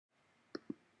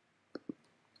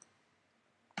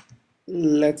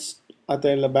let's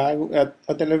atella bag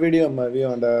atella video movie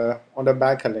on the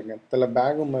bag halenga atella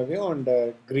bag movie on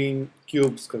the green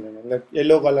cubes kalenga like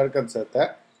yellow color kansata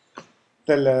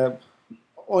atella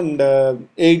on the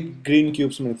 8 green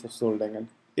cubes minutes soldenga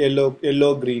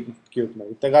yellow green cube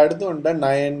movie tagaduthu on the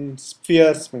 9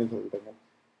 spheres minutes soldenga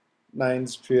 9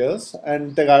 spheres and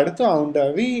tagaduthu on the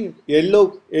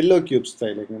yellow cubes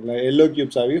tailenga yellow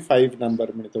cubes avi 5 number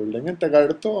minutes soldenga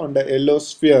tagaduthu on the yellow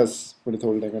spheres minutes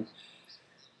soldenga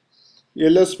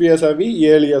yellow spheres are we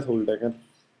earlier holder.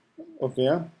 Okay,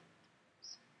 yeah.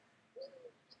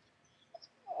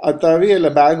 Atavi ella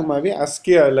bag mavi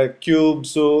aski ella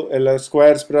cubes so ella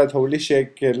squares prat holy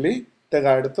shake kerli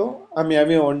tegadto ami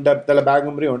avi onda tela bag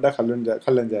umri onda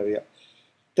khallan javiya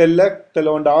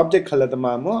tella onda object khalata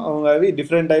mamu avanga avi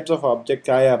different types of object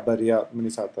kaya bariya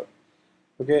minisata.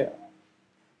 Okay,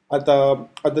 at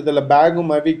the bag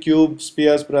mavi cube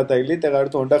spheres prat aili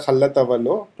tegadto onda khallata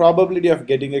vallo probability of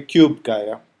getting a cube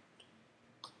kaya.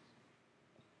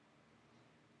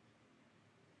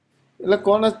 Like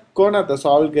Kona the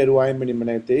solve geruai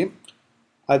minimanati.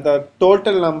 The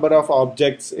total number of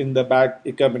objects in the bag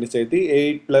ikaminisati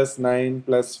 8 plus 9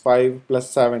 plus 5 plus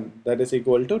 7 that is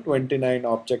equal to 29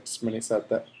 objects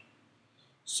minisata.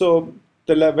 So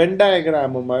the Venn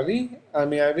diagram mavi I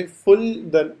mean I full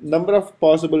the number of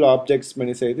possible objects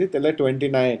minisati tella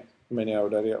 29 many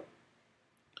order here.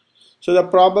 So the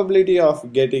probability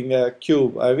of getting a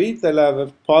cube avi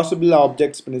tella possible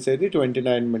objects minisati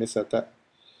 29 minisata.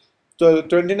 So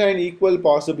 29 equal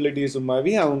possibilities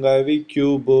umavi avungavi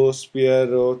cube sphere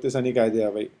tisani kaide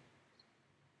avai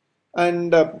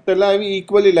and telavi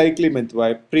equally likely mentvai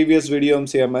previous video um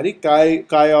say mari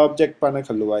kai object pana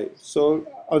khalluwai so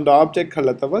on the object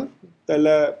khalataval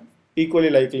tela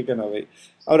equally likely kan avai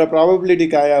our probability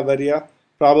kaya variya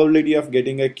probability of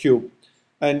getting a cube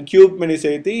and cube mani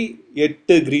sethi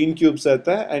 8 green cubes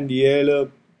ata and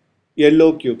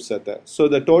yellow cubes ata so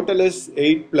the total is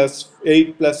 8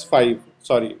 plus 5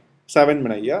 sorry 7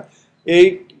 manaya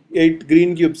 8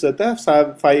 green cubes ata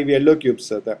 5 yellow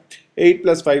cubes ata 8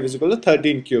 plus 5 is equal to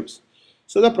 13 cubes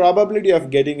so the probability of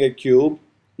getting a cube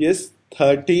is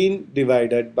 13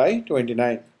 divided by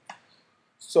 29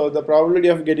 so the probability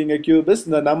of getting a cube is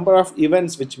the number of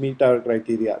events which meet our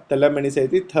criteria tella mani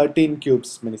sethi 13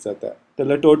 cubes mani sata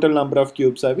tella total number of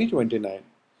cubes are 29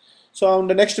 so on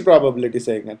the next probability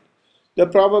segment the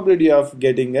probability of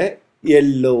getting a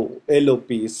yellow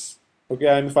piece okay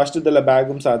I'm first the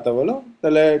bagum satavalo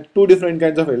the two different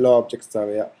kinds of yellow objects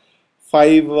avaya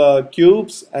 5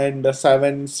 cubes and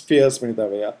 7 spheres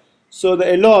manitavaya so the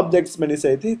yellow objects many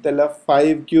say the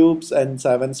 5 cubes and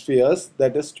 7 spheres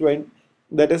that is 20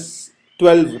 that is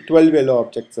 12 yellow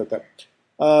objects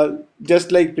uh,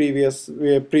 just like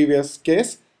previous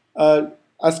case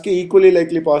aski equally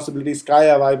likely possibilities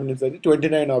kaya avai means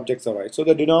 29 objects avai so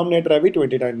the denominator avi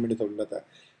 29 minutes ullada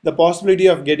the possibility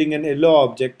of getting an yellow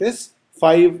object is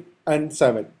 5 and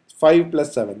 7 5 plus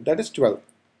 7 that is 12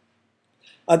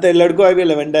 at the ladko avi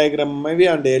Venn diagram maybe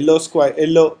and yellow square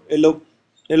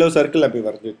yellow circle api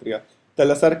varditriya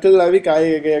tella circle avi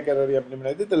kaya gaya karari apni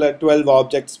minati tella 12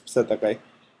 objects satakai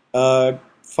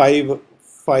 5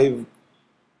 5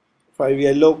 5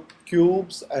 yellow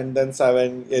cubes and then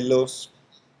 7 yellow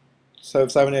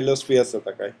spheres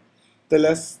atakai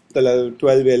tella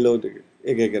 12 yellow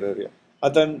egegeraria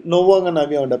atan no one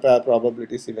navi on the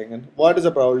probability silengan what is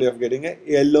the probability of getting a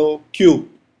yellow cube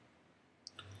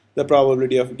the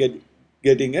probability of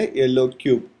getting a yellow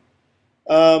cube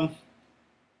um,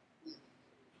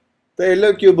 the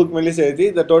yellow cube book mainly says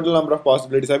the total number of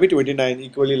possibilities are 29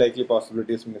 equally likely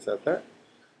possibilities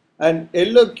and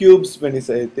yellow cubes when you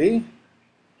say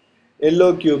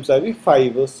yellow cubes are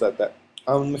 5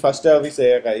 first we say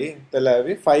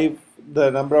the 5 the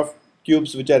number of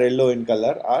cubes which are yellow in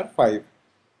color are 5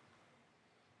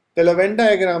 the Venn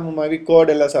diagram mavi code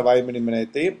ella savai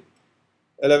minimanati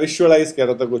ella visualize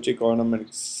karata kuchi column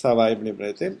savai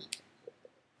minimanati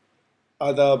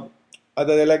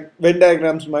ada like Venn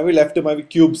diagrams mavi left mavi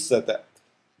cubes ata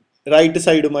right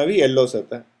side mavi yellow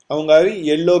ata avungavi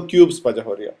yellow cubes paja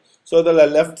horiya so the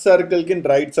left circle kin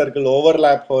right circle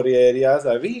overlap horiya areas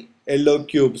avi yellow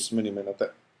cubes minimanata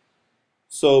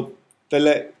so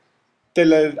tele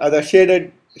other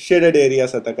shaded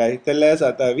areas atakai tellas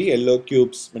atavi yellow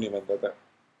cubes minimantata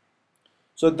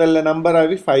so the number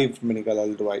avi 5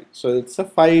 minikalaldwai so it's a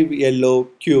 5 yellow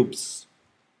cubes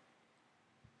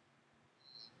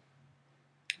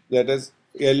that is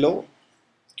yellow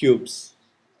cubes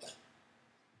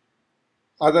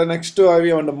other next to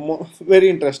avi on the very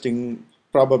interesting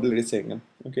probability saying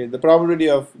okay the probability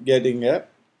of getting a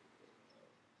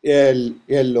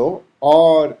yellow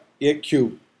or a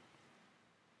cube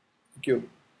cube.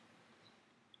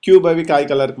 Cube अभी काय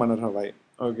colour मनर हवाई.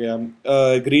 Okay,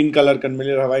 green color can मिल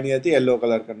हवाई नहीं आती, yellow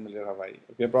color can मिल हवाई.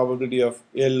 Okay, probability of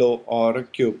yellow or a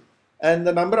cube. And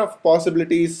the number of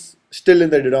possibilities still in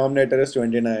the denominator is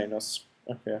 29.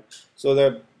 Okay, so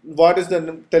the what is the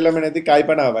tell me kai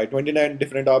pana hawai 29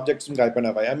 different objects kai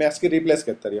pana hawai. I ask replace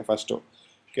करता रही first.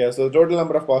 Okay, so the total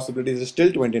number of possibilities is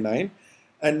still 29.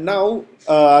 And now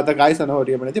the guys are now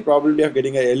the probability of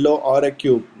getting a yellow or a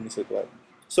cube.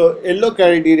 So yellow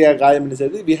criteria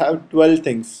we have 12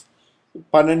 things.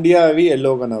 Panandia avi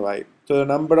yellow ganavai. So the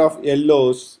number of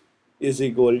yellows is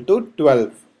equal to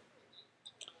 12.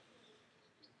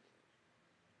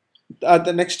 At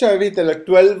the next avi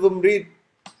 12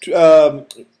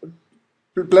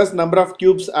 plus number of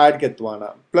cubes add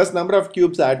ketwana. Plus number of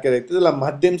cubes add करते तो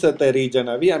मध्यम सतह region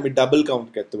अभी हमें double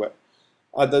count करते हुए.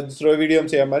 आता दूसरे वीडियो में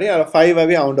से हमारे 5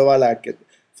 अभी आउंडवाल add करते.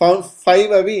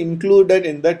 5 अभी included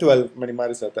in the 12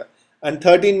 हमारी सतह. And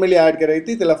 13 में add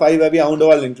करते तो 5 अभी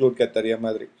आउंडवाल include करते रही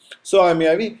हमारी. So हमें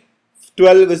अभी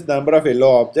 12 is number of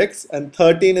yellow objects and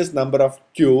 13 is number of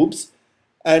cubes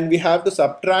and we have to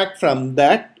subtract from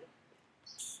that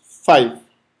 5.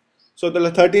 So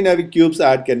the 13 avi cubes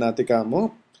add करना थे कामो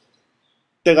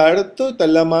तेगाड़तो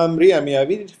तल्लमामरी अमी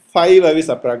अभी 5 अभी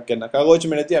subtract करना कागोच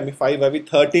में नती अमी 5 अभी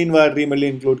 13 बार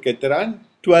रिमली include करते रहन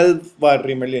 12 बार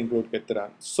रिमली include करते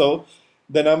रहन. So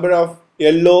the number of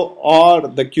yellow or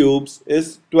the cubes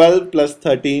is 12 plus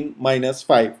 13 minus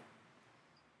 5.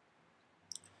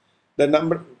 The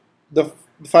number the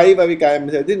 5 अभी क्या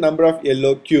है the number of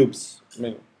yellow cubes.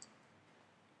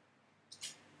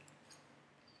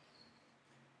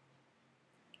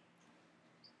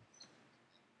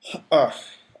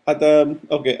 आता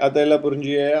ओके आता एला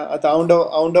पुरुंजिये आता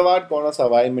आउंडवाट कोना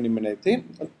सवाई मिनी मिनेती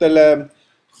तले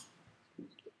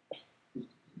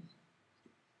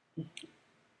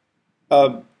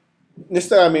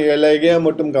निस्ता आमी एला एगे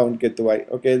मोटम count केतुवाई.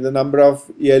 Okay, the number of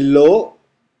yellow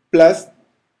plus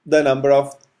the number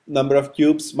of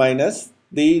cubes minus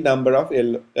the number of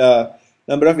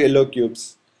yellow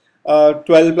cubes.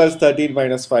 12 plus 13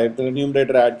 minus 5 the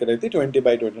numerator add करे थी 20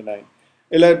 by 29.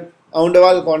 एला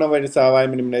आउंडवाल कोना वाली Sawai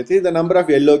mini मिनेती the number of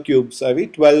yellow cubes अभी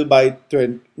 12 by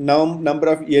 20. Now number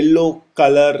of yellow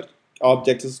color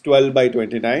objects is 12 by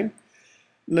 29.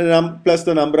 Plus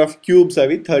the number of cubes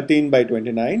अभी 13 by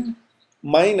 29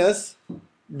 minus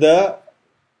the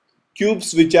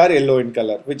cubes which are yellow in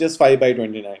color which is 5 by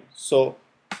 29. So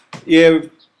yeah,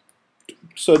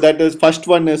 so that is first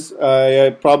one is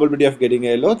probability of getting a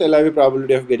yellow, then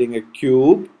probability of getting a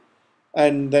cube,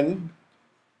 and then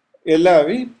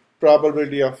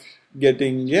probability of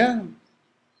getting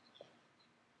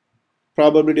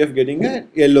a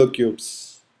yellow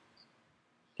cubes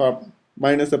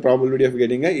minus the probability of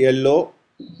getting a yellow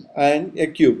and a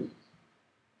cube.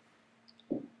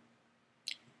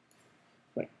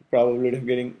 Probability of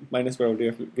getting minus probability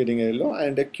of getting a yellow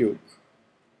and a cube.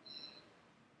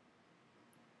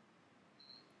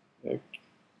 A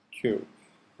cube.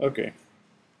 Okay.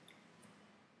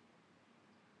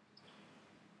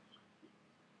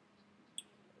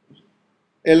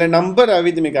 एला number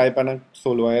अभी तुम्हें काय पना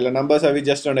सोलवा एला numbers अभी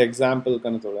just an example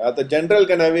करना सोलवा आता general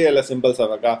करना भी एला simple सा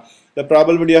वका the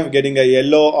probability of getting a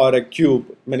yellow or a cube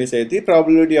मैंने से थी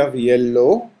probability of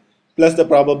yellow plus the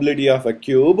probability of a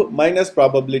cube minus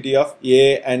probability of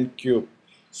a and cube.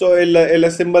 So एला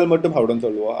symbol மட்டும் हाउडन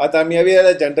सोलवा आता हमें अभी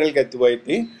एला general कहते हुए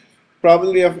थी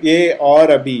probability of a or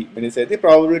a b मैंने से थी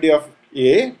probability of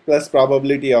a plus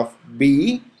probability of b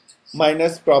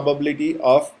minus probability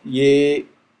of a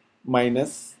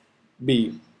minus b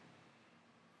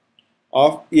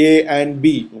of a and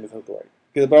b.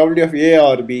 The probability of a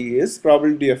or b is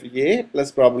probability of a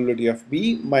plus probability of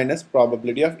b minus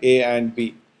probability of a and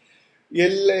b.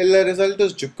 Yella result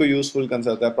is jukku useful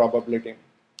concept probability.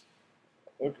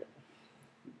 Okay.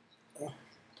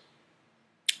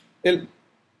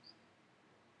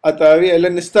 Atavi ella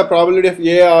nista probability of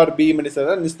a or b मैंने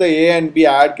सदा nista a and b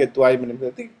add Ketu आई मैंने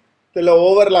सदा तला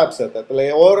overlaps आता तला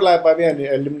overlap अभी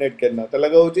eliminate करना तला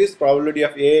का उचित probability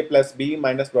of a plus b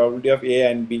minus probability of a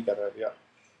and b कर रहा है.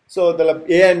 So तला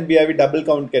a and b अभी double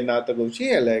count करना आता का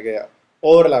उचित एला गया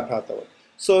overlap आता है.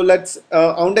 So let's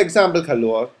आउंड example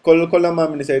खलुआ कोलम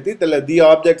मैंने सही थी तला the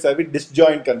objects अभी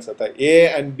disjoint कर सकता है a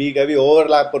and b का भी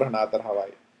overlap पर हना आता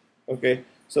हवाई. Okay.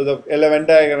 So the Venn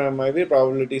diagram may be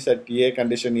probability set A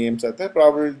condition A set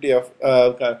probability of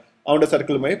on a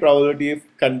circle may probability of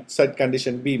set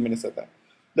condition B means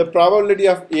the probability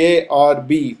of A or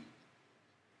B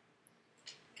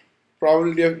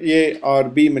probability of A or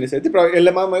B means the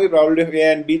LMA may be probability of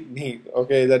A and B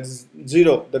okay that's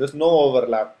 0 there is no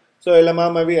overlap so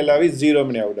LMA may be 0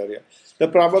 the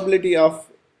probability of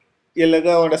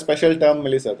ఇలాగా ఒక special term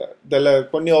మిలిసత దల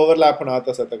కొన్ని overlap నాత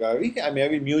సతగావి ఆమె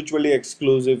అవి mutually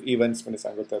exclusive events money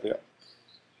సంగతరు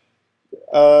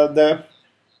the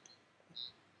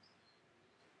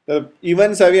the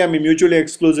events avi ami mutually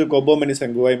exclusive kobo mani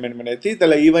sangu I men manati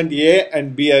tala event A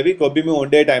and B avi kobi me one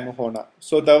day time hona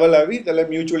so taval avi tala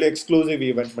mutually exclusive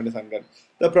event mani sangan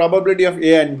the probability of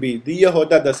A and B diya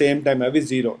hota at the same time avi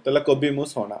 0 tala kobi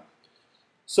mus hona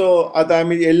so ata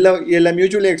ami ella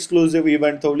mutually exclusive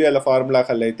event tholi alla formula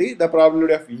khalaiti the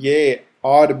probability of A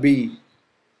or B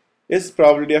is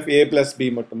probability of A plus B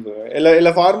mattum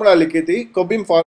ella formula likiti kobim